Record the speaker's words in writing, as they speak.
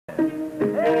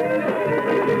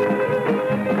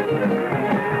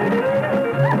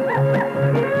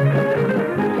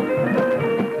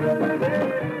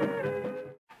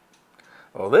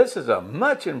this is a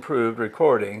much improved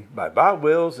recording by Bob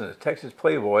Wills and the Texas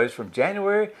Playboys from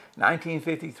January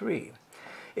 1953.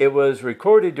 It was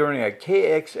recorded during a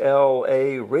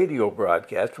KXLA radio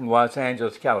broadcast from Los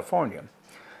Angeles, California.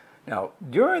 Now,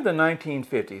 during the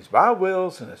 1950s, Bob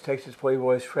Wills and his Texas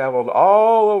Playboys traveled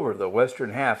all over the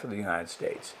western half of the United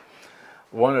States.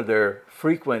 One of their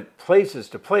frequent places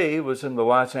to play was in the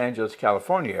Los Angeles,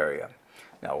 California area.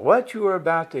 Now, what you are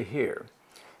about to hear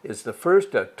is the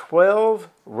first of 12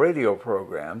 radio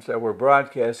programs that were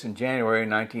broadcast in January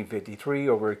 1953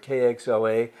 over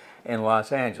KXLA in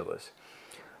Los Angeles.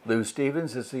 Lou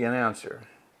Stevens is the announcer.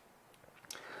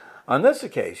 On this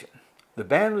occasion, the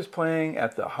band was playing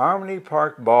at the Harmony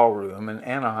Park Ballroom in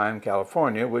Anaheim,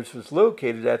 California, which was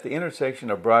located at the intersection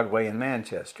of Broadway and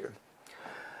Manchester.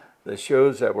 The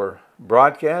shows that were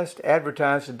broadcast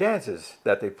advertised the dances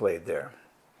that they played there.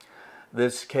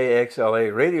 This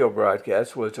KXLA radio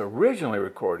broadcast was originally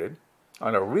recorded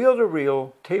on a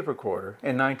reel-to-reel tape recorder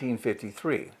in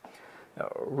 1953. Now,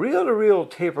 reel-to-reel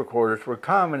tape recorders were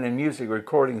common in music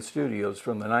recording studios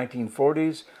from the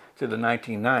 1940s to the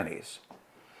 1990s.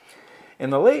 In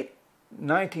the late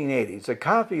 1980s, a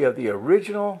copy of the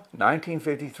original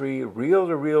 1953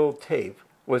 reel-to-reel tape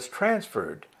was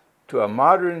transferred to a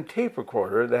modern tape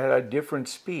recorder that had a different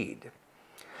speed.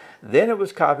 Then it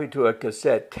was copied to a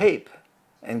cassette tape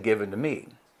and given to me.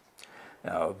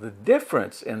 Now, the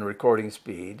difference in recording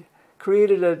speed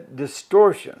created a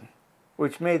distortion,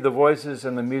 which made the voices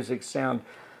and the music sound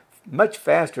much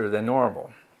faster than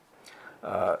normal.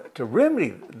 To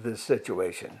remedy this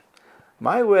situation,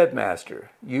 my webmaster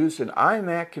used an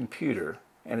iMac computer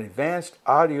and advanced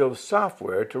audio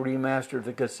software to remaster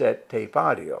the cassette tape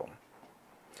audio.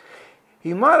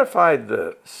 He modified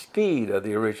the speed of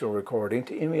the original recording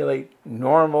to emulate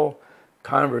normal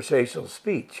conversational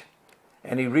speech,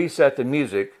 and he reset the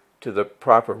music to the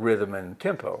proper rhythm and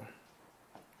tempo.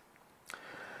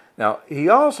 Now, he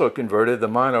also converted the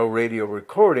mono radio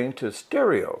recording to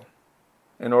stereo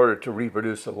in order to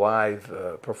reproduce a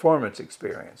live performance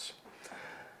experience.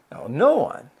 Now, no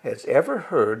one has ever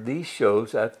heard these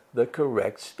shows at the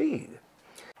correct speed.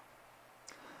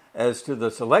 As to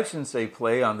the selections they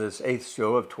play on this 8th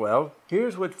show of 12,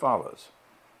 here's what follows.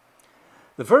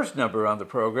 The first number on the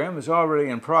program is already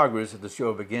in progress as the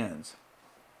show begins.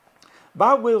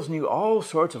 Bob Wills knew all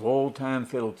sorts of old-time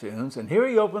fiddle tunes, and here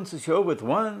he opens the show with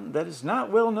one that is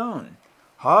not well known,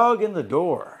 Hog in the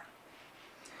Door.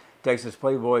 Texas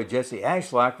Playboy Jesse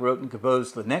Ashlock wrote and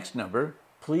composed the next number,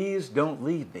 Please Don't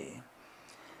Leave Me.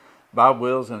 Bob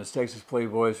Wills and his Texas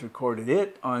Playboys recorded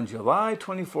it on July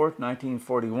 24,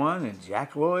 1941, and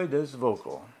Jack Lloyd does the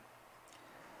vocal.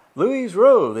 Louise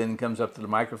Rowe then comes up to the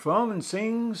microphone and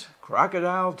sings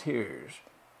Crocodile Tears.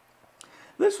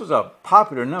 This was a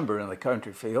popular number in the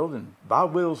country field, and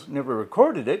Bob Wills never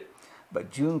recorded it, but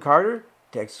June Carter,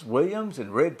 Texas Williams,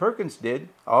 and Red Perkins did,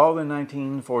 all in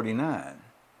 1949.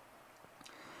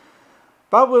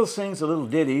 Bob Wills sings a little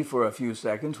ditty for a few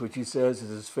seconds, which he says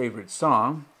is his favorite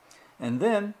song, and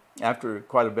then, after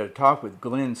quite a bit of talk with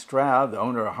Glenn Stroud, the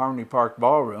owner of Harmony Park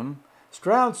Ballroom,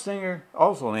 Stroud's singer,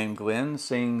 also named Glenn,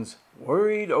 sings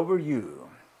Worried Over You.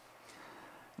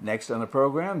 Next on the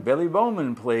program, Billy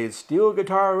Bowman plays Steel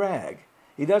Guitar Rag.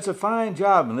 He does a fine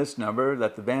job in this number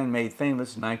that the band made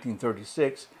famous in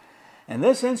 1936, and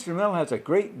this instrumental has a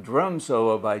great drum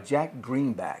solo by Jack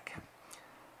Greenback.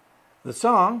 The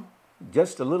song,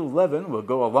 Just a Little Leaven Will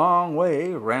Go a Long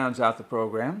Way, rounds out the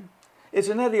program. It's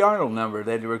an Eddie Arnold number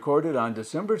that he recorded on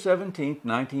December 17,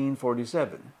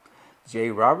 1947.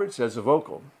 Jay Roberts does the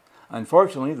vocal.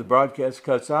 Unfortunately, the broadcast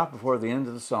cuts off before the end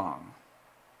of the song.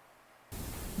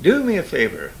 Do me a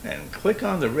favor and click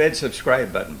on the red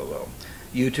subscribe button below.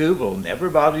 YouTube will never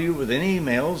bother you with any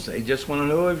emails. They just want to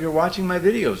know if you're watching my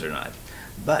videos or not.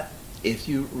 But if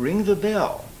you ring the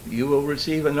bell, you will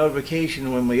receive a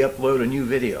notification when we upload a new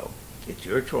video. It's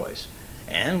your choice.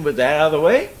 And with that out of the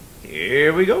way,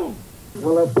 here we go.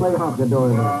 Well, let's play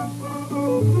Honky-Dory now.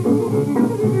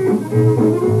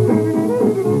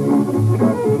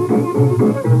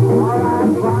 All right,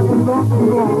 rock and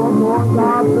roll, going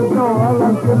down the door.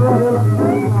 Let's get ready, let's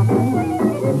play Honky.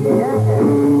 Yeah.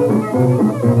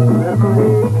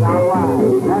 All right,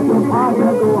 that's a party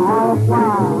to go all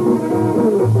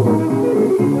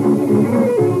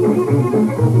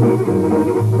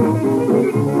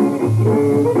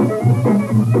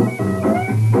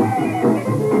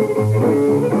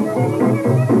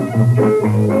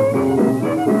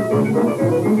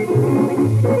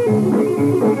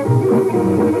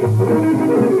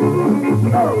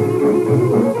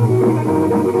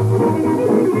Oh!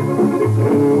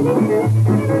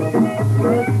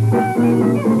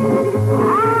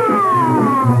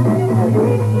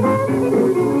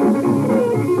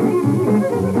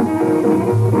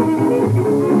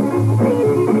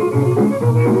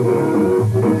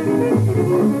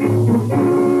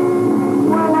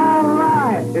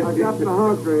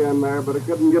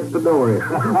 door is.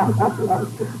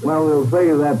 Well, we'll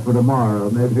save that for tomorrow.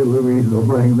 Maybe Louise will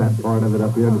bring that part of it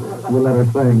up here. We'll let her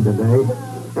sing today.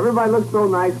 Everybody looks so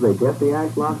nice. They Jesse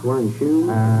Ashlock's wearing shoes.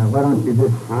 Why don't you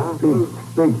just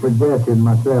speak for Jesse and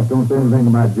myself? Don't say anything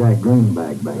about Jack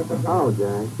Greenback back there. Oh,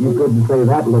 Jack. You couldn't say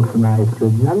that looks nice,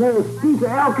 could you? And there's Peter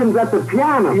Elkins at the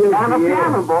piano. Yes, on the he is.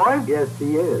 piano, boy. Yes,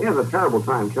 he is. He has a terrible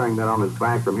time carrying that on his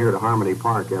back from here to Harmony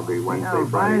Park every Wednesday, If I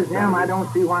Friday. was him, I don't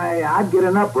see why I'd get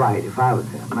an upright if I was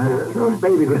him. Those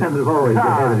baby grands have always been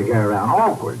heavy to carry around.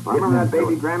 Awkward. I remember that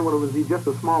baby grand when it was just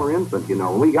a smaller infant, you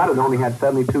know. When we got it, only had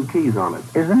 72 keys on it.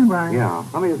 Is that right? Yeah.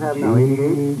 How many does it have now?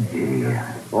 88?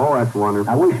 Oh, that's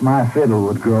wonderful. I wish my fiddle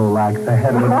would grow like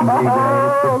that.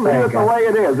 Oh, leave it the way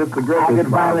it is. It's the greatest. I could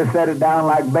finally set it down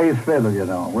like bass fiddle, you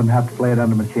know. Wouldn't have to play it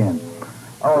under my chin.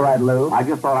 All right, Lou. I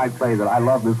just thought I'd say that I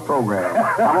love this program.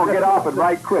 I'm going to get off it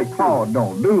right quick, too. Oh,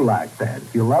 don't do like that.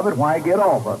 If you love it, why get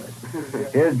off of it?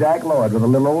 Here's Jack Lloyd with a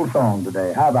little old song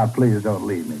today. How about Please Don't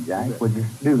Leave Me, Jack? Would you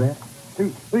do that? 2,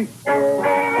 3.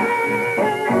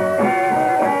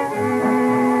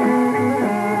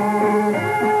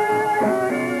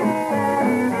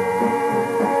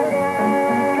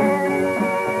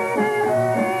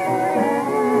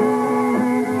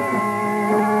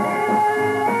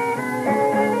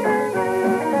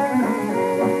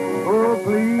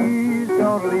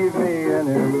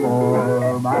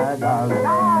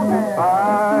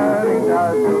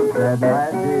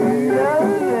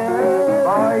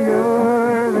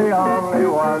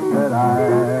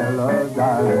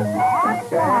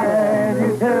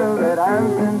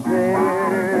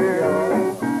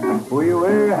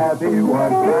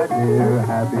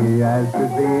 Happy as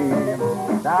could be.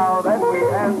 Now that we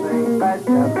have things back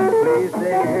up, please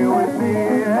stay here with me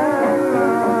and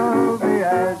love me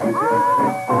as you did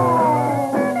before.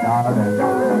 Darling,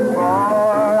 for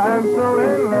I'm so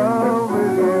in love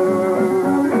with you.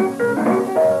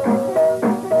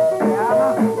 Piano,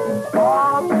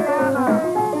 oh, piano.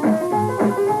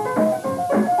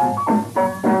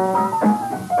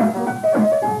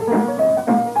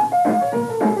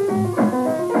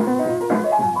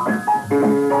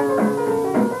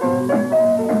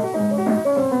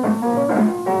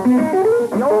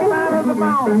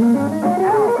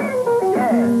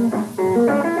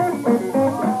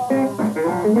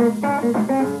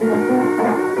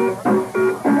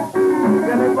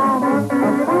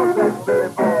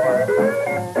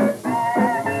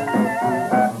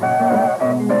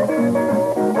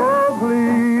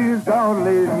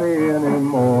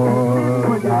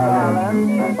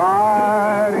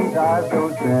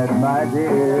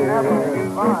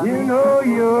 You know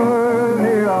you're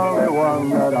the only one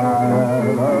that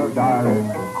I love, darling.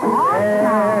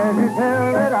 And you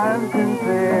tell that I'm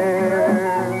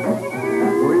sincere.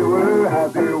 We were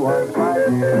happy once, my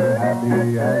dear,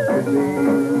 happy as could be.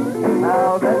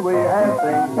 Now that we have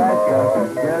things back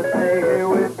up, just stay here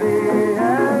with me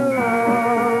and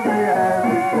love me as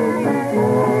we did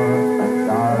before,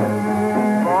 darling.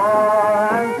 For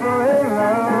I'm so in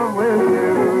love with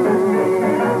you.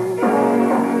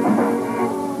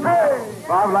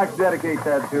 I'd like to dedicate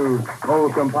that to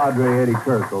old compadre Eddie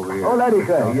Kirk over here. Old Eddie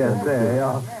Kirk, yes,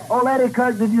 sir. Old Eddie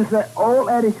Kirk, did you say old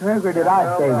Eddie Kirk, or did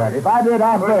I say that? If I did,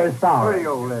 I'm very sorry. Pretty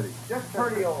old, Eddie. Just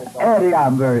pretty old. Eddie,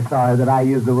 I'm very sorry that I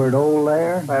used the word old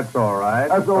there. That's all right.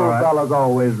 Us old fellas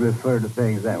always refer to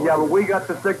things that way. Yeah, but we got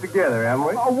to stick together, haven't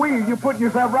we? Oh, you're putting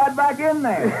yourself right back in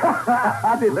there.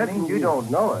 I didn't Listen, you don't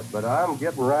know it, but I'm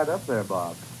getting right up there,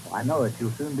 Bob. I know it.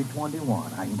 You'll soon be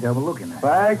 21. I can tell by looking at it.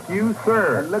 Thank you,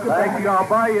 sir. And look at Thank that. you. I'll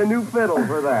buy you a new fiddle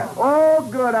for that. Oh,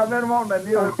 good. I've been wanting a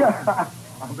new...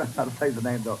 I'm not going to say the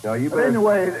name, though. No, you But better...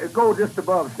 anyway, go just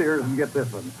above Sears and get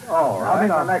this one. All right. I mean,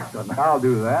 the next one. I'll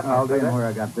do that. I'll tell you where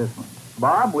I got this one.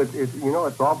 Bob, you know,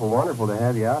 it's awful wonderful to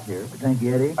have you out here. Thank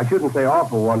you, Eddie. I shouldn't say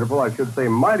awful wonderful. I should say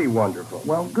mighty wonderful.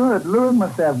 Well, good. Lou and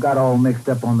myself got all mixed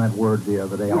up on that word the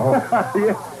other day.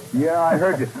 Yeah, I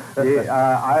heard you.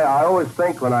 I always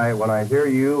think when I hear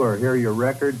you or hear your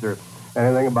records or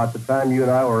anything about the time you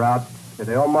and I were out at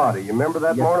El Monte. You remember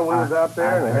that morning we was out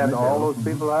there and they had all those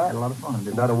people out? Had a lot of fun.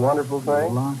 Isn't that a wonderful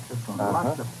thing? Lots of fun.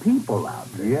 Lots of people out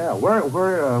there. Yeah.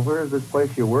 Where is this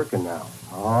place you're working now?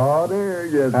 Oh, there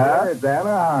you go. It's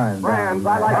Anaheim. Friends,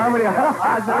 I like Harmony.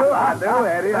 I do,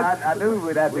 Eddie. I knew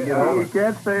we'd have to get on. You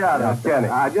can't stay out of it, can you?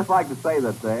 I'd just like to say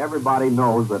that everybody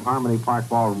knows that Harmony Park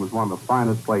Ballroom is one of the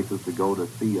finest places to go to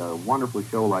see a wonderful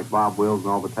show like Bob Wills and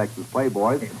all the Texas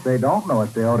Playboys. If they don't know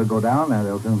it, they ought to go down there.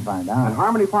 They'll soon find And out.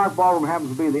 Harmony Park Ballroom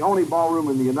happens to be the only ballroom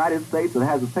in the United States that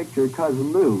has a picture of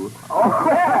Cousin Lou. Oh,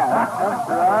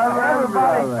 yeah.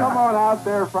 Everybody come on out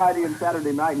there Friday and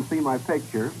Saturday night and see my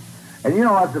picture. And you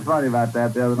know what's so funny about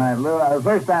that the other night? The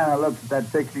first time I looked at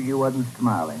that picture, you wasn't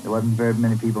smiling. There wasn't very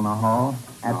many people in the hall.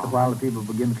 After a while, the people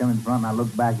began to come in front, and I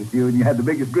looked back at you, and you had the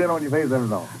biggest grin on your face ever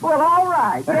saw. Well, all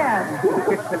right, yes.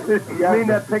 You mean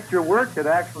that picture worked? It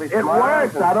actually It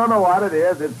works. I don't know what it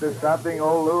is. It's just something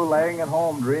old Lou laying at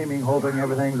home dreaming, hoping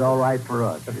everything's all right for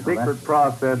us. A secret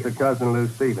process of Cousin Lou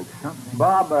Stevens.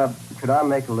 Bob, could I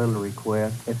make a little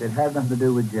request? If it has nothing to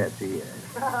do with Jesse, yes.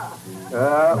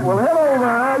 Well, hello there,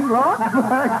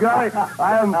 Golly, I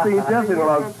haven't seen Jesse in a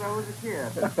long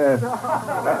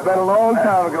That's been a long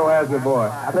time ago, hasn't it, boy?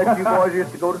 I bet you boys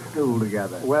used to go to school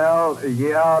together. Well,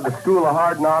 yeah, the School of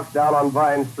Hard Knocks down on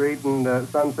Vine Street and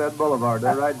Sunset Boulevard. Is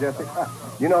that right, Jesse?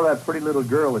 You know that pretty little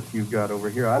girl that you've got over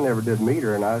here? I never did meet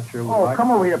her, and I sure would like come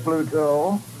over here,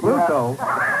 Pluto. Pluto?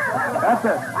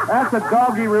 That's a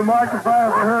doggy remark if I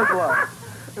ever heard one.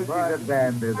 She's a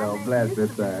dandy, though. Bless her,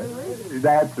 sir.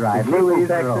 That's right. Is she from Louise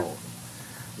Texas? Rowe.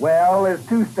 Well, there's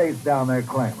 2 states down there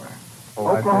claim her. Oh,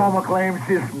 I Oklahoma claims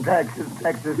she's from Texas.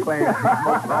 Texas claims she's from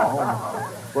Oklahoma.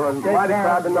 Well, I'm mighty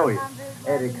proud to know you.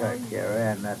 Eddie Kirk here,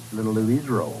 and that's little Louise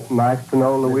Rowe. Nice to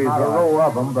know Louise. There's not a row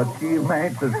of them, but she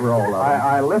makes us roll of them.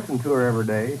 I listen to her every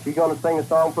day. Is she going to sing a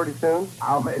song pretty soon?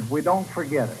 If we don't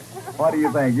forget her. What do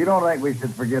you think? You don't think we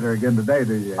should forget her again today,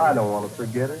 do you? I don't want to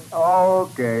forget her.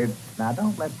 Okay. Now,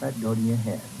 don't let that go to your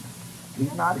head.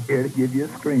 He's not here to give you a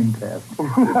screen test.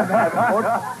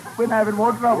 We're having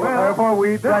more trouble before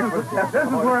we eat breakfast. This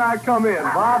is where I come in.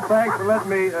 Bob, thanks for letting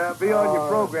me be on your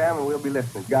program, and we'll be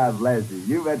listening. God bless you.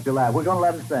 You bet your life. We're going to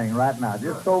let her sing right now,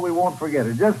 just so we won't forget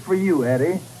her. Just for you,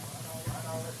 Eddie.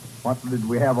 What did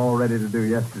we have all ready to do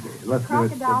yesterday? Let's do it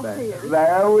today.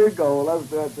 There we go. Let's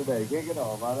do it today. Kick it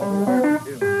off.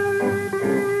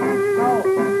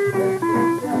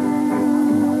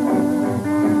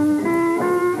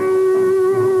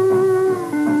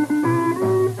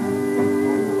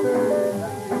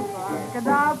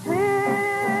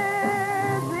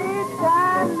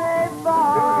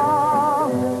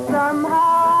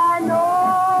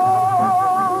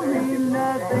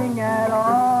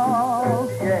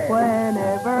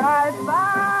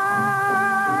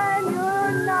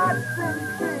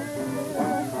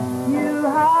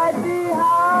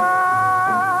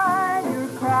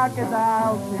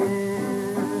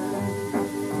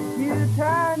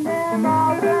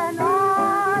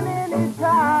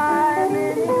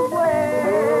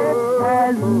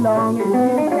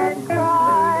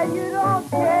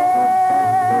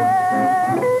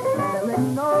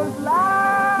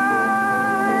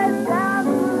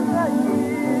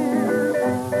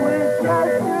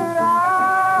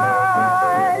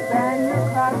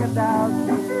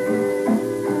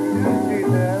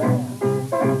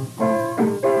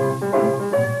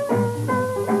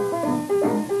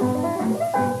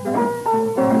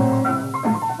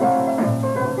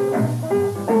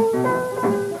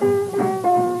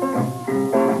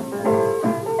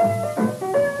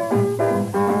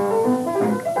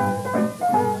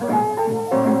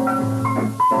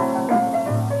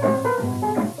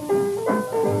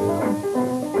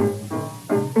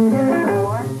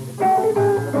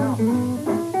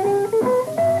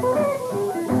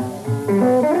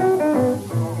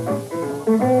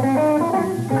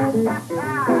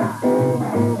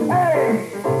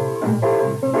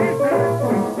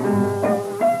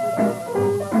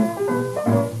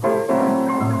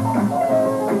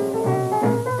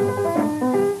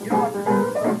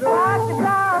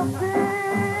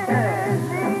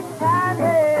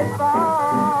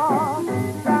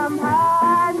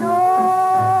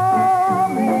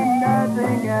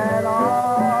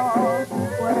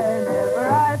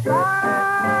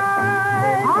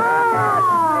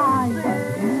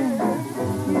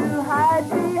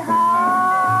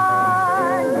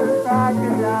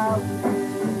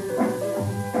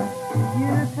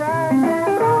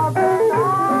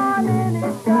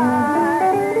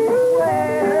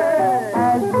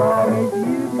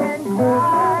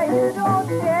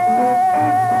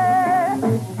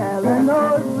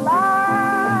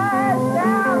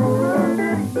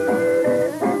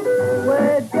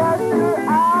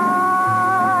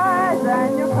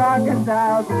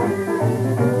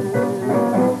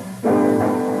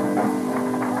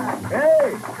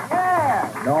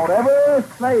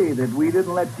 That we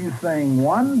didn't let you sing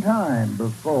one time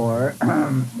before,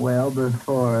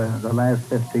 before the last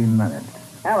 15 minutes.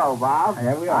 Hello, Bob.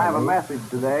 Here we are. I have a message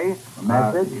today. A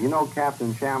message? You know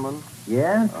Captain Shamman?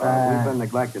 Yes? We've been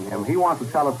neglecting him. He wants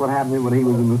to tell us what happened when he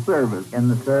was in the service. In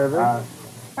the service?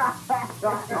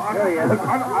 Here he is.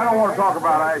 I don't want to talk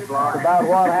about Ashlar. About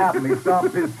what happened. He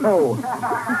stomped his toe.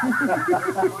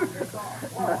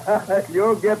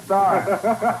 Your guitar.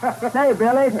 Say,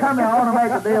 Billy, come here. I want to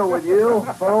make a deal with you.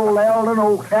 For old Eldon,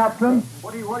 old Captain.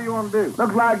 What do you want to do?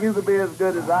 Looks like you could be as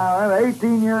good as I am.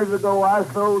 18 years ago, I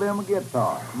sold him a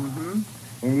guitar. Mm-hmm.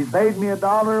 And he paid me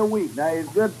 $1 a week. Now, he's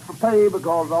good for pay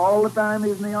because all the time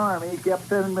he's in the Army, he kept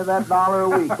sending me that $1 a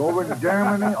week over to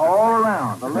Germany, all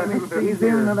around. Now, let me see. He's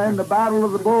in the Battle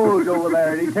of the Bulge over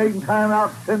there, and he's taking time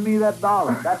out to send me that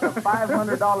 $1. That's a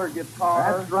 $500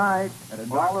 guitar. That's right. At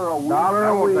 $1 a week. $1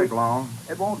 a week. Won't take long.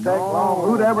 It won't take long.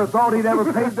 Who'd ever thought he'd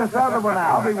ever paid this other one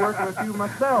out? I'll be working with you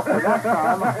myself at that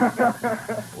time.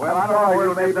 Well, I don't know,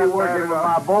 you may be working with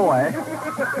my boy.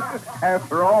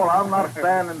 After all, I'm not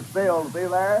standing still. See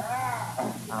there?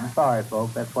 I'm sorry,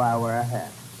 folks. That's why I wear a hat.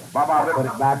 Put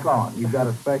it back on. You've got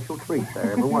a special treat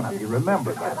there, every one of you.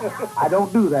 Remember that. I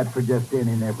don't do that for just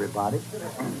any and everybody.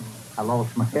 I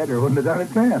lost my head or wouldn't have done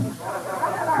it then.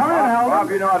 Come in, Eldon. Bob,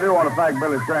 you know I do want to thank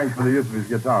Billy Strange for the use of his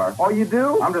guitar. Oh, you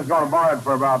do? I'm just going to borrow it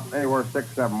for about anywhere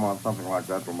 6-7 months, something like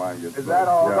that, till mine gets... Is that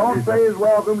all? Yeah, don't say he's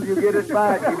welcome till you get it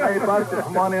back. You may bust it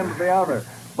from one end to the other.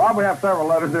 Bob, we have several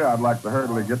letters here. I'd like to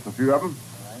hurriedly get a few of them.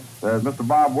 Says Mr.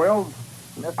 Bob Wills.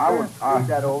 Read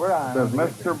that over. Says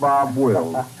Mr. Bob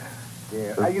Wills.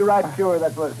 Yeah. Are you right sure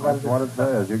that's what it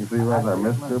says? You can see right there,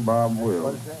 Mr. Bob Wills.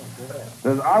 What it says?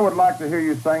 Says, I would like to hear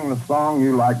you sing the song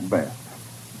you like best.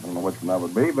 I don't know which one that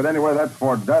would be, but anyway, that's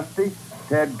for Dusty,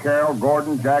 Ted, Carol,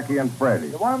 Gordon, Jackie, and Freddie.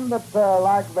 The one that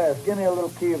like best. Give me a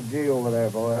little key of G over there,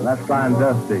 boy. And that's signed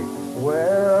Dusty.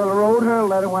 Well, I wrote her a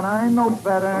letter when I know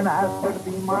better and asked her to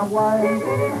be my wife.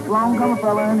 Long come a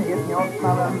fella and hitting your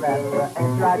smelling, that's the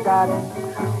answer I got.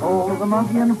 Oh, the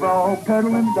monkey and the frog,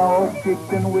 turtle and dog, chick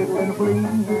and whittle and flea,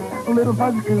 a little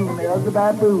fuzzy coon, there's a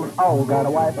baboon, all got a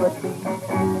wife but me.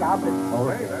 Stop it. Oh,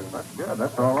 hey, that's good.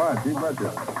 That's all right. You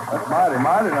betcha. That's mighty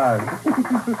nice.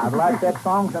 I've liked that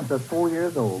song since I was 4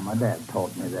 years old. My dad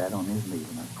taught me that on his knee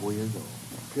when I was 4 years old.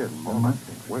 Kidding, Mom.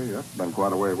 Wait, that's been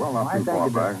quite a way. Well, not too far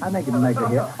back. I think it'll make a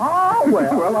hit. Oh,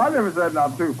 well. Well, I never said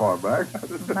not too far back.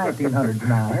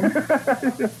 1909.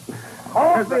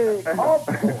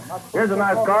 Here's a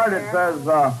nice card. It says,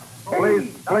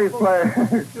 please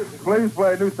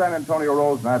play New San Antonio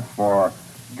Rose, and that's for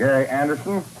Gary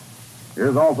Anderson.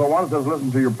 Here's also one that says,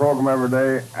 listen to your program every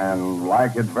day and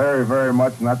like it very, very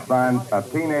much, and that's signed a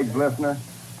teenage listener,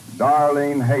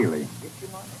 Darlene Haley.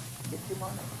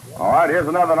 All right, here's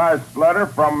another nice letter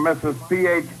from Mrs.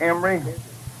 P.H. Emery.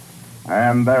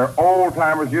 And their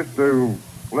old-timers used to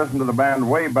listen to the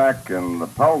band way back in the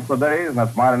Tulsa days, and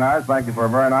that's mighty nice. Thank you for a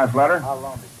very nice letter.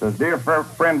 Says, dear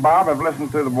friend Bob, I've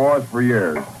listened to the boys for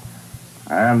years.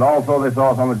 And also they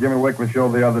saw us on the Jimmy Wickley show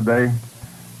the other day.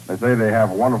 They say they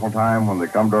have a wonderful time when they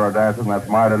come to our dances, and that's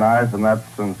mighty nice. And that's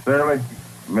sincerely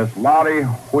Miss Lottie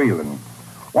Whelan.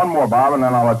 One more, Bob, and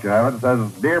then I'll let you have it. It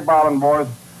says, dear Bob and boys,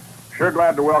 sure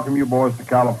glad to welcome you boys to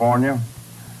California.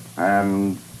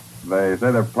 And they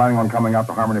say they're planning on coming out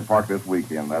to Harmony Park this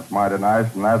weekend. That's mighty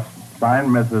nice, and that's signed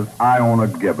Mrs. Iona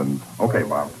Gibbons. Okay,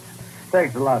 Bob.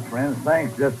 Thanks a lot, friends.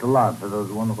 Thanks just a lot for those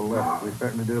wonderful letters. We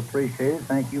certainly do appreciate it.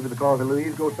 Thank you for the call.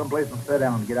 Louise, go someplace and sit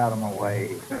down and get out of my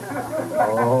way.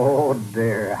 Oh,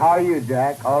 dear. How are you,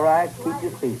 Jack? All right? Keep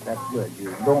your seat. That's good.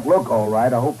 You don't look all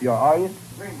right. I hope you are. Are you?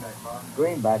 Greenback, Bob.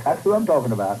 Greenback. That's who I'm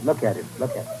talking about. Look at him.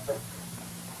 Look at him.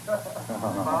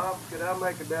 Bob, could I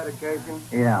make a dedication?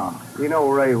 Yeah. You know,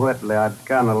 Ray Whitley, I'd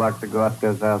kind of like to go out to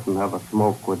his house and have a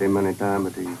smoke with him anytime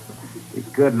that he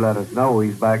could let us know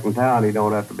he's back in town. He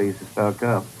don't have to be so stuck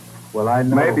up. Well, I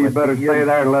know. Maybe you better stay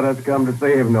there and let us come to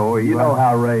see him, though. You know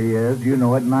how Ray is. You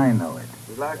know it, and I know it.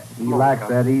 He likes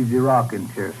that easy rocking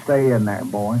chair. Stay in there,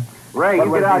 boy. Ray,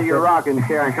 you get out of your rocking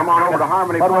chair and come on over to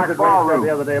Harmony Park Ballroom.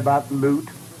 The other day about loot.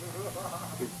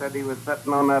 He said he was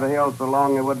sitting on that hill so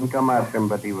long they wouldn't come after him,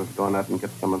 but he was going out and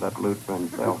get some of that loot for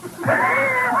himself.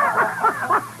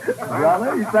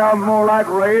 Brother, he sounds more like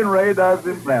Ray than Ray does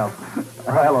himself.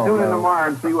 Hello. Tune in tomorrow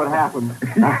and see what happens.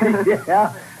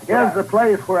 Yeah. Here's the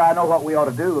place where I know what we ought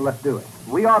to do. Let's do it.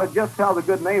 We ought to just tell the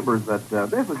good neighbors that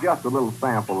this is just a little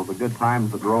sample of the good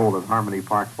times that roll at Harmony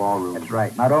Park Ballroom. That's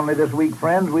right. Not only this week,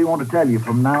 friends, we want to tell you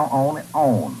from now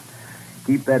on.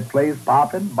 Keep that place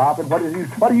bopping, bopping.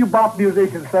 What do you bop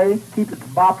musicians say? Keep it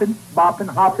bopping, bopping,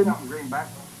 hopping. Greenback.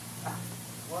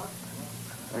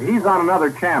 He's on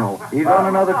another channel. He's on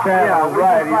another channel,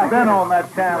 right. He's been on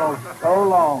that channel so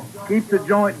long. Keep the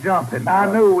joint jumping.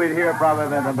 I knew we'd hear from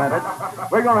him in a minute.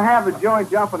 We're going to have the joint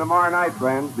jumping tomorrow night,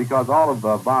 friends, because all of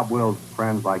Bob Wills'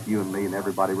 friends like you and me and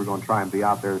everybody, we're going to try and be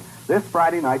out there this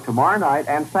Friday night, tomorrow night,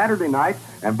 and Saturday night.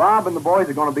 And Bob and the boys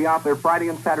are going to be out there Friday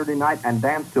and Saturday night and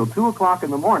dance till 2 o'clock in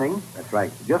the morning. That's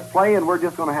right. Just play, and we're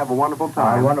just going to have a wonderful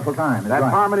time. A wonderful time. That's right.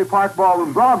 Harmony Park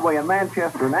Ballroom, Broadway and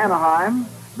Manchester and Anaheim.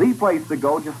 The place to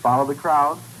go, just follow the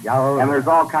crowd. And there's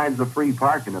all kinds of free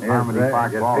parking at Harmony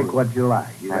Park Ballroom. Pick what you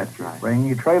like. That's right. Bring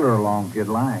your trailer along if you'd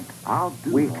like. I'll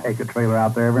do We that. take a trailer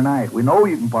out there every night. We know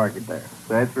you can park it there.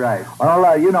 That's right.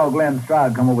 Well, you know Glenn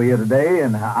Stroud come over here today,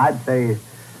 and I'd say,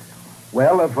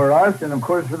 well, for us and, of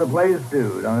course, for the players,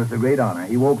 too. It's a great honor.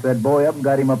 He woke that boy up and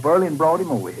got him up early and brought him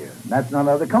over here. And that's none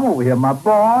other. Come over here, my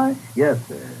boy. Yes,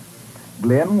 sir.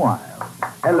 Glenn Wild.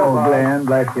 Hello, Glenn.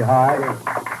 Bless your heart.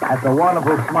 That's a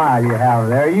wonderful smile you have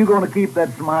there. Are you going to keep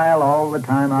that smile all the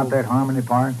time out there at Harmony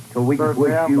Park till we can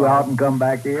push you out and come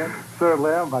back here?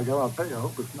 Certainly am. By God, I'll tell you, I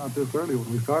hope it's not this early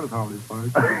when we start at Harmony Park.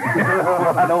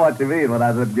 Well, I know what you mean when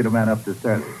I said get a man up this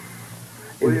early.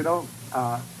 Well, you know,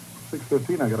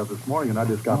 6:15 I got up this morning, and I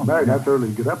just got married. That's early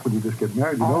to get up when you just get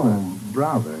married, you know that. Oh,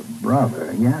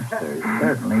 brother. Yes, sir. It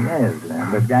certainly is.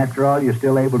 But after all, you're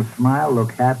still able to smile,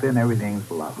 look happy, and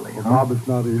everything's lovely. Well, Bob, it's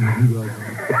not easy.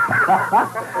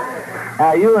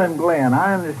 Now, you and Glenn,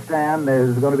 I understand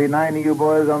there's going to be 9 of you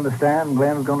boys on the stand.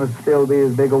 Glenn's going to still be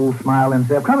his big old smile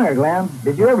himself. Come here, Glenn.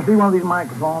 Did you ever see one of these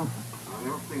microphones?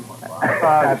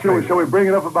 Shall we bring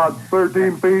it up about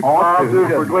 13 feet? Oh,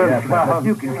 for Glenn. But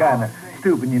you can kind of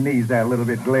stoop in your knees there a little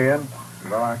bit, Glenn.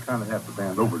 Well, I kind of have to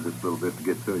bend over just a little bit to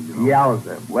get to you, know.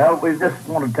 Yowza. Well, we just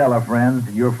want to tell our friends,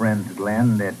 your friends,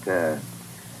 Glenn, that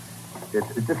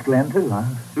it's just Glenn, too, huh?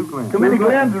 Two Glens. Too many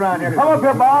Glens around here. Come up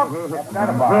here, Bob. That's not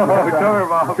a Bob. Come here,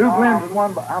 Bob. 2 Glens and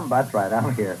 1 Bob. That's right,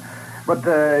 I'm here. But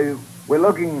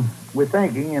we're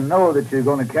thinking and know that you're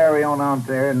going to carry on out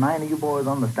there, and 9 of you boys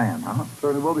on the stand, huh?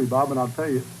 Certainly will be, Bob, and I'll tell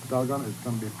you, doggone it, it's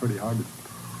going to be pretty hard.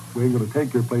 We ain't going to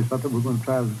take your place out there. We're going to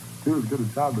try to do as good a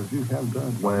job as you have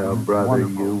done. Well, brother,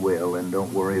 you will, and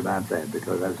don't worry about that,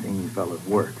 because I've seen you fellas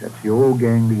work. That's the old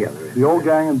gang together. The old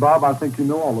gang, and Bob, I think you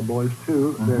know all the boys,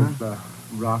 too. There's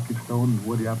Rocky Stone and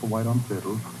Woody Applewhite on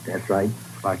fiddles. That's right.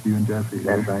 Like you and Jesse.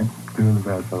 That's right. 2 of the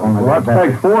best. Well, that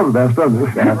takes 4 of the best, doesn't it?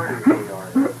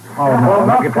 Oh, no,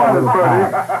 not quite as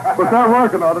pretty. But they're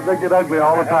working on it. They get ugly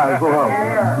all the time, so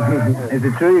help. Is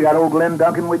it true you got old Glenn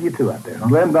Duncan with you, too, out there? Huh?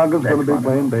 Glenn Duncan's going to be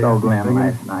playing bass. So Glenn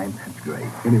last night. That's great.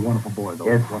 Any wonderful boy, though.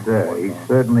 Yes, sir. He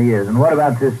certainly is. And what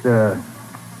about this,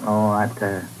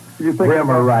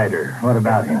 Brimmer rider? What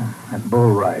about him? That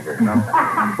bull rider? No?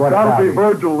 What That'll about be him?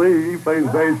 Virgil Lee. He plays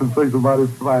bass and sings about his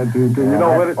fine tune, too. You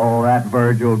know what? That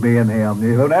Virgil being him.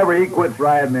 Whenever he quits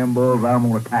riding them bulls, I'm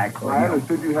going to tackle him. I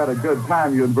understood you had a good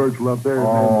time, you and Virgil, up there.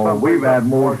 Oh, we've had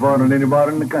more fun than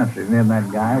anybody in the country than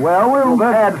that guy. Well, we'll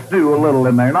add stew a little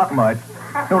in there, not much.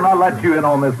 He'll not let you in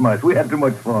on this much. We had too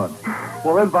much fun.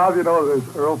 Well, then, Bob, you know,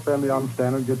 there's Earl Finley on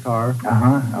standard guitar.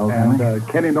 Okay. And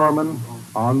Kenny Norman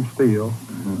on steel.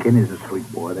 Kenny's a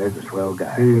sweet boy. There's a swell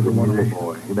guy. He is a wonderful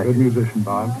boy. Good musician,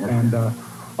 Bob. Yes. And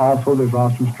also there's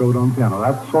Austin Strode on piano.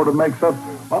 That sort of makes up,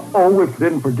 if you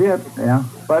didn't forget. Yeah.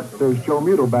 But there's Joe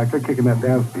Muto back there kicking that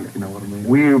dance piece, you know what I mean?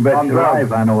 You bet On your drums.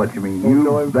 life I know what you mean.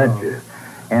 Joe You betcha.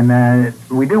 And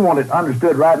we do want it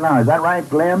understood right now. Is that right,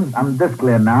 Glenn? I'm this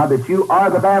Glenn now, that you are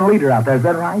the band leader out there. Is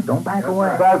that right? Don't back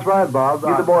away. That's right, Bob.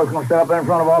 You the boys going to step up there in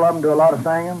front of all of them, do a lot of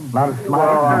singing, a lot of smiling?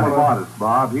 Well, I'm modest,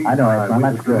 Bob. I know that, son.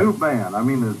 That's It's a good. new band. I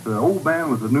mean, it's an old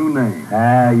band with a new name.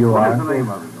 You What are. is the name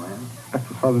of it, Glenn? That's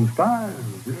the Southern Stars.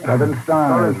 Southern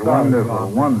Stars. Wonderful,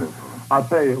 wonderful. I'll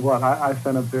tell you what, I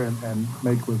stand up there and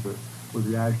make with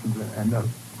the actions and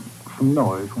some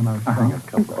noise when I sing a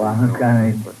couple Well, I'm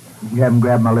kind of... You haven't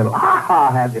grabbed my little,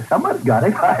 have you? Somebody's got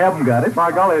it. I haven't got it.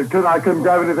 My golly, I couldn't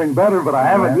grab anything better, but I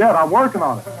haven't yet. I'm working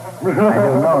on it. I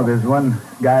don't know. There's one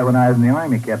guy when I was in the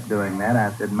Army kept doing that.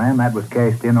 I said, man, that was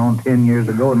cashed in on 10 years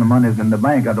ago, and the money's in the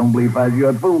bank. I don't believe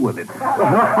you'd fool with it. But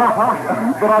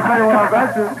I'll tell you what,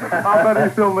 I bet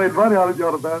he still made money on it,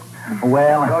 you bet.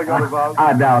 Well,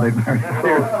 I doubt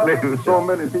it. So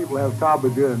many people have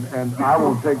copied you, and I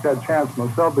won't take that chance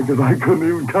myself because I couldn't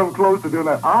even come close to doing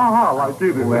that. Like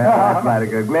you did. Well, that's mighty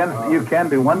good. Glenn, you can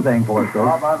do one thing for us, though.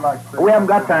 I'd like to say We haven't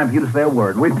got time for you to say a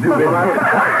word. We're too busy.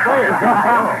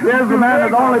 There's the man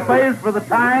that only pays for the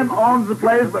time, owns the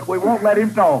place, but we won't let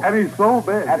him talk. And he's so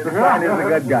big. That's the sign he's a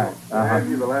good guy. I had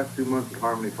you the last 2 months at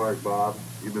Harmony Park, Bob.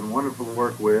 You've been wonderful to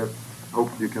work with. Hope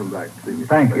you come back to see me.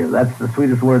 Thank you. That's the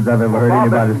sweetest words I've ever heard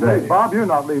anybody say. Bob, you're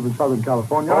not leaving Southern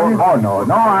California, are you? Oh, no.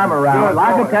 No, I'm around.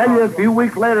 Like I tell you, a few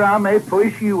weeks later, I may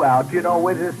push you out. You know,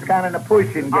 we're just kind of in a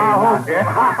pushing game out here.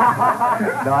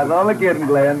 No, I was only kidding,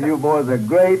 Glenn. You boys are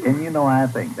great, and you know I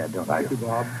think that, don't you? Thank you,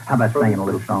 Bob. How about singing a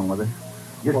little song with us?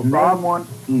 Just name one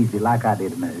easy, like I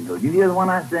did a minute ago. You hear the one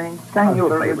I sing? Sing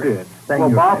your favorite. Did. Sing well,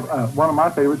 your Bob, favorite. One of my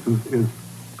favorites is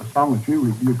a song that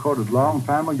you recorded a long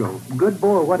time ago. Good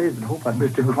boy, what is it? Hope I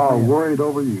missed It's it. called Worried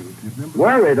Over You. Do you remember?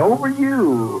 Worried over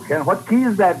you. What key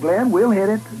is that, Glenn? We'll hit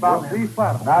it. About B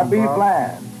flat. Now B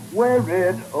flat.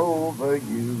 Worried over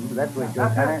you. That's what it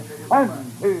goes.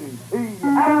 1, 2,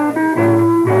 3,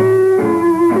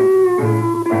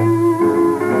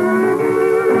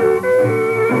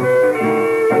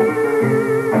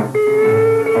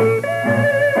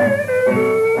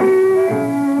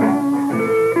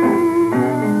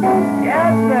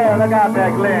 Look out there,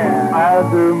 Glenn.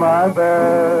 I do my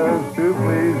best to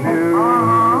please you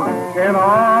in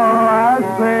all I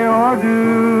say or do.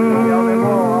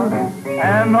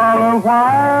 And all the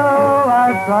while I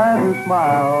try to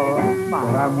smile,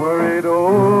 but I'm worried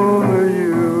over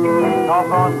you. Talk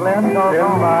on, Glenn. Talk In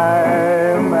on.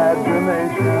 my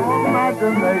imagination,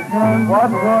 what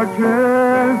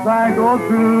tortures I go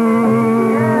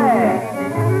through.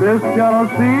 This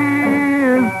jealousy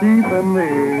is deep in me.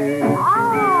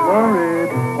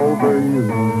 Worried over you.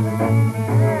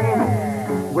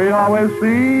 We always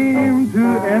seem to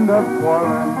end up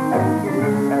quarreling,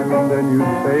 and then you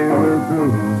say we're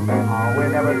through. Oh, we're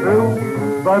never through.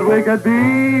 But we could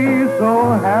be so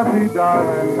happy,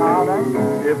 darling,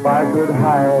 if I could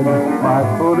hide my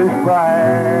foolish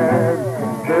pride.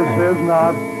 This is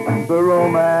not the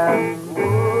romance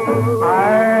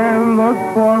I look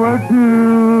forward to.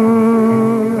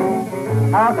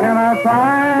 How can I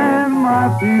find my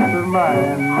peace of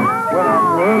mind when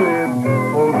I'm worried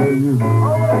over you?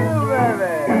 Over you,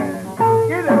 baby.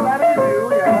 Get it, let it do.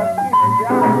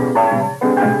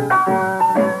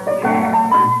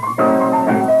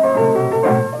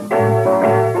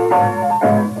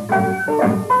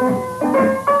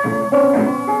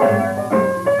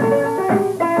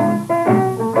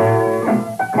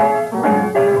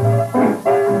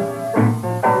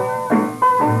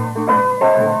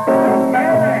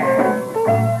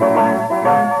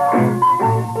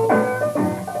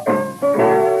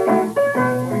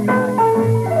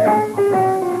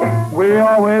 We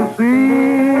always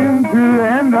seem to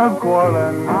end up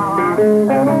quarreling, and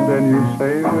then you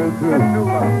say we're through.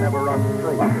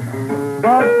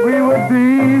 But we would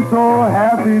be so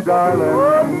happy,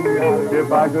 darling,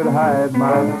 if I could hide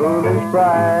my foolish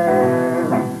pride.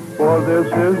 For this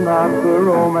is not the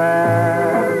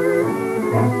romance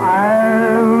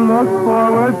I look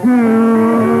forward to.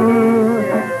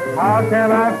 How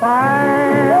can I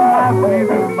find my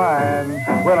peace of mind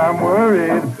when I'm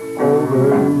worried over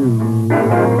you?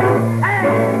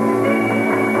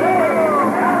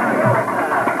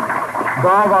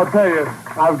 Bob, I'll tell you,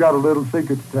 I've got a little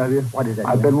secret to tell you. What is that?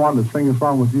 I've been wanting to sing a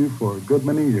song with you for a good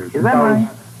many years. Is that right?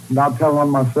 Not telling on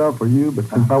myself or you, but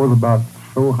since I was about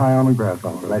so high on the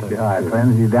grasshopper. Bless your heart,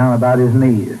 friends. He's down about his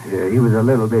knees. He was a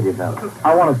little bitty fellow.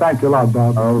 I want to thank you a lot,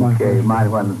 Bob. Okay, mighty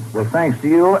one. Well, thanks to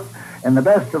you, and the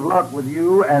best of luck with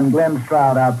you and Glenn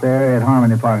Stroud out there at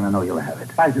Harmony Park, and I know you'll have it.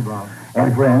 Thank you, Bob.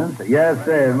 And friends, yes,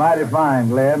 sir, mighty fine,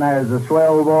 Glenn. There's a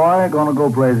swell boy gonna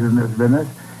go places in this business.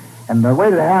 And the way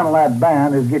to handle that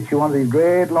band is get you one of these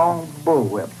great long bull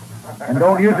whips. And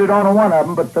don't use it on one of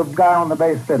them, but the guy on the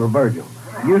bass fiddle, Virgil.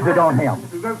 Use it on him.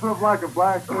 Does that look like a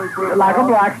black snake? Like a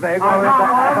black snake.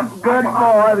 Good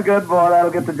boy.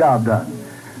 That'll get the job done.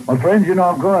 Well, friends, you know,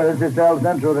 of course, it's El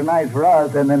Centro tonight for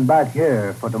us, and then back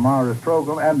here for tomorrow's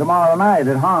program. And tomorrow night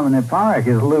at Harmony Park,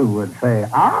 as Lou would say,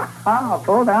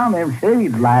 pull down them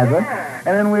shades, Liza.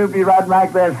 And then we'll be right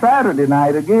back there Saturday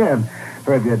night again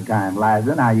for a good time,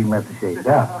 Liza. Now you can let the shades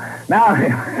up. Now,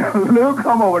 Lou,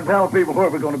 come over and tell people where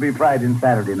we're going to be Friday and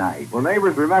Saturday night. Well,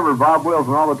 neighbors, remember, Bob Wills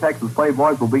and all the Texas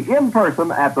Playboys will be in person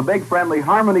at the big friendly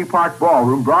Harmony Park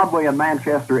Ballroom, Broadway and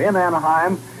Manchester in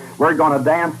Anaheim. We're going to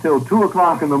dance till 2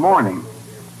 o'clock in the morning.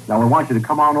 Now, we want you to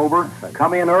come on over,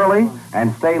 come in early,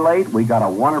 and stay late. We got a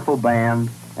wonderful band,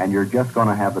 and you're just going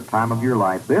to have the time of your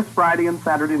life this Friday and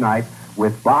Saturday night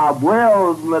with Bob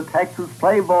Wills and the Texas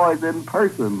Playboys in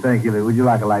person. Thank you, Lou. Would you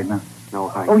like a light now? No,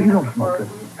 thank Oh, you. you don't smoke this.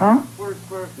 Huh? Where's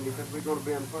person? Because we're going to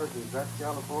be in person. Is that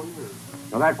California?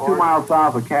 Now, that's 2 miles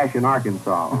south of Cashin,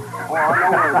 Arkansas. Oh,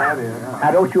 I know where that is.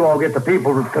 Now, don't you all get the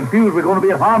people confused. We're going to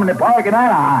be at Harmony Park in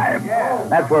Anaheim. Yeah.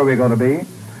 That's where we're going to be.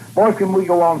 Boys, can we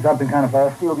go on something kind of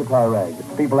fast? Steel guitar rag.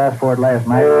 People asked for it last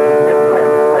night.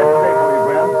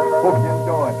 Hope you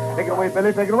enjoy boy. Take it away,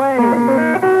 Billy. Take it away.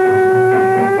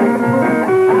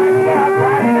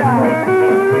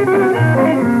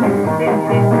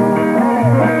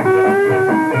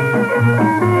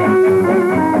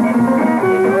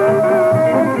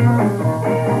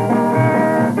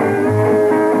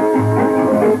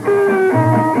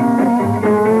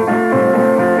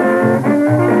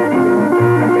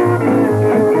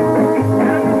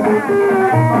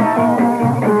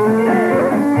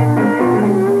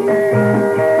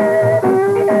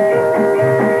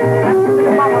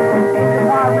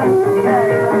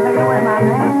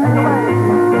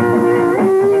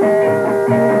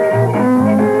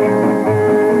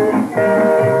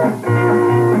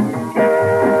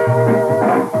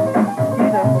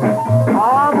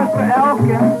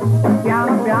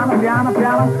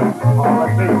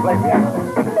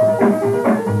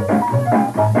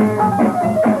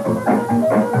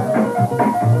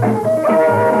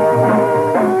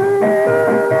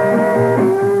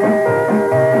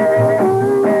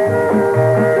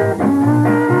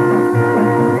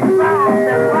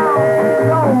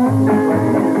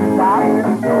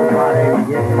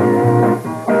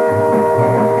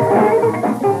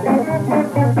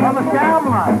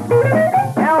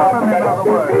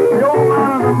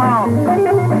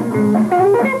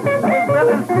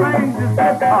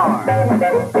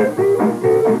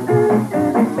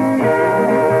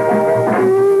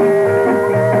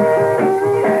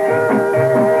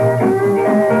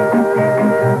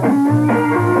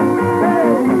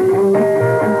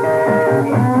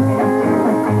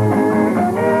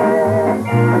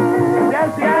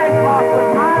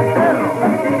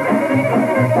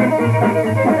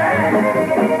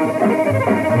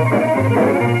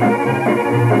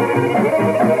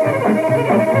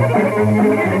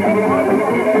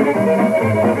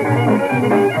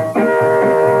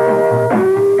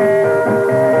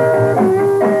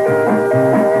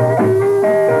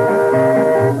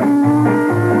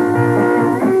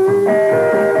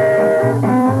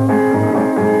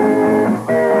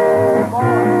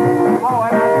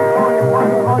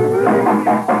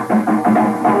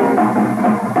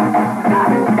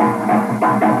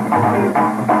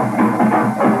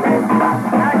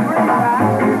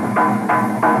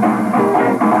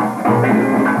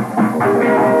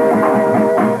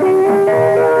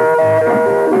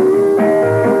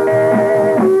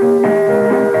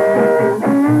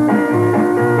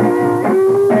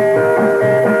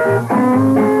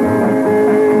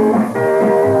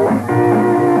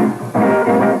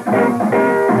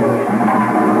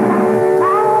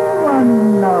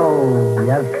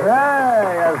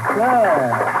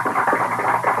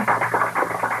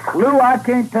 I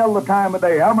can't tell the time of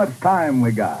day. How much time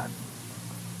we got?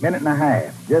 Minute and a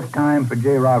half. Just time for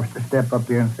J. Roberts to step up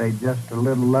here and say just a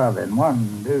little loving.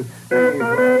 1, 2, 3.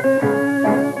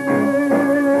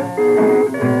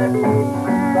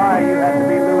 Sorry you had to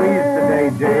be Louise today,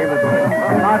 Jay, but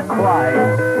not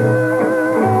quite.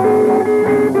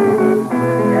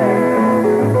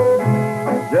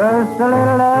 Just a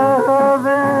little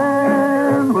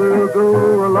loving will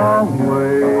go a long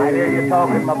way. I hear you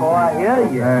talking, my boy. I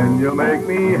hear you. And you'll make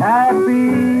me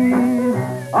happy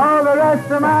all the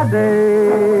rest of my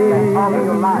day. All of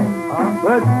your life, huh?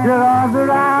 Put your arms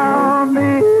around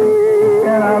me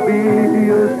and I'll be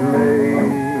your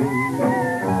slave.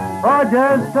 Oh,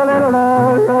 just a little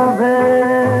loving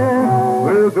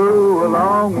will go a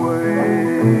long way.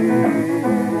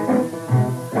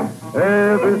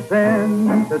 Ever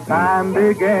since the time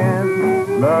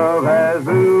began, love has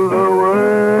ruled the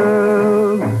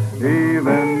world.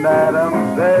 Even Adam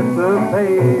set the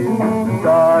pace,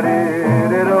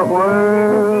 started it a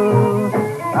whirl.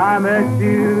 I met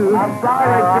you. I'm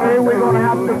sorry, Jay. We're going to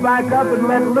have to back up and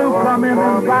let Lou come in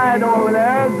and ride over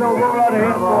there. So go right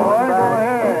ahead, boy. Go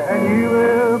ahead. And you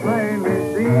will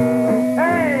plainly see.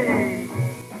 Hey!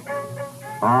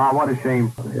 Ah, what a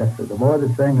shame. Yes, sir. The boy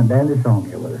that sang a dandy song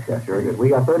here with us. Yes, Very good. We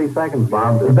got 30 seconds,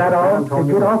 Bob. Is that all? To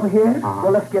get off of here?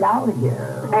 Well, let's get out of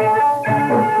here.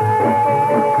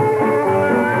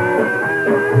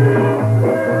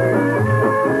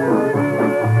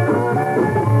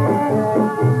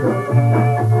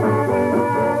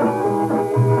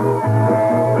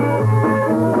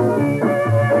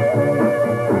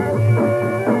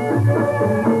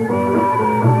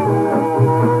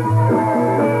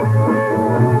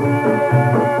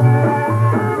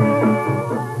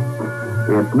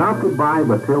 It's not goodbye,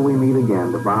 but till we meet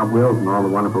again, to Bob Wills and all the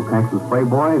wonderful Texas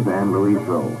Playboys and Louise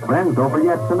Rowe. Friends, don't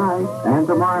forget tonight and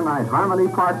tomorrow night, Harmony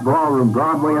Park Ballroom,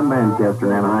 Broadway and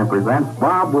Manchester, Anaheim presents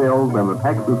Bob Wills and the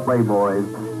Texas Playboys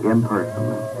in person.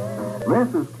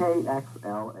 This is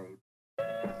KXLA.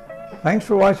 Thanks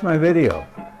for watching my video.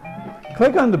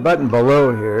 Click on the button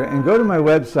below here and go to my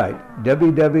website,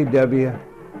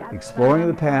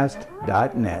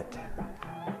 www.exploringthepast.net.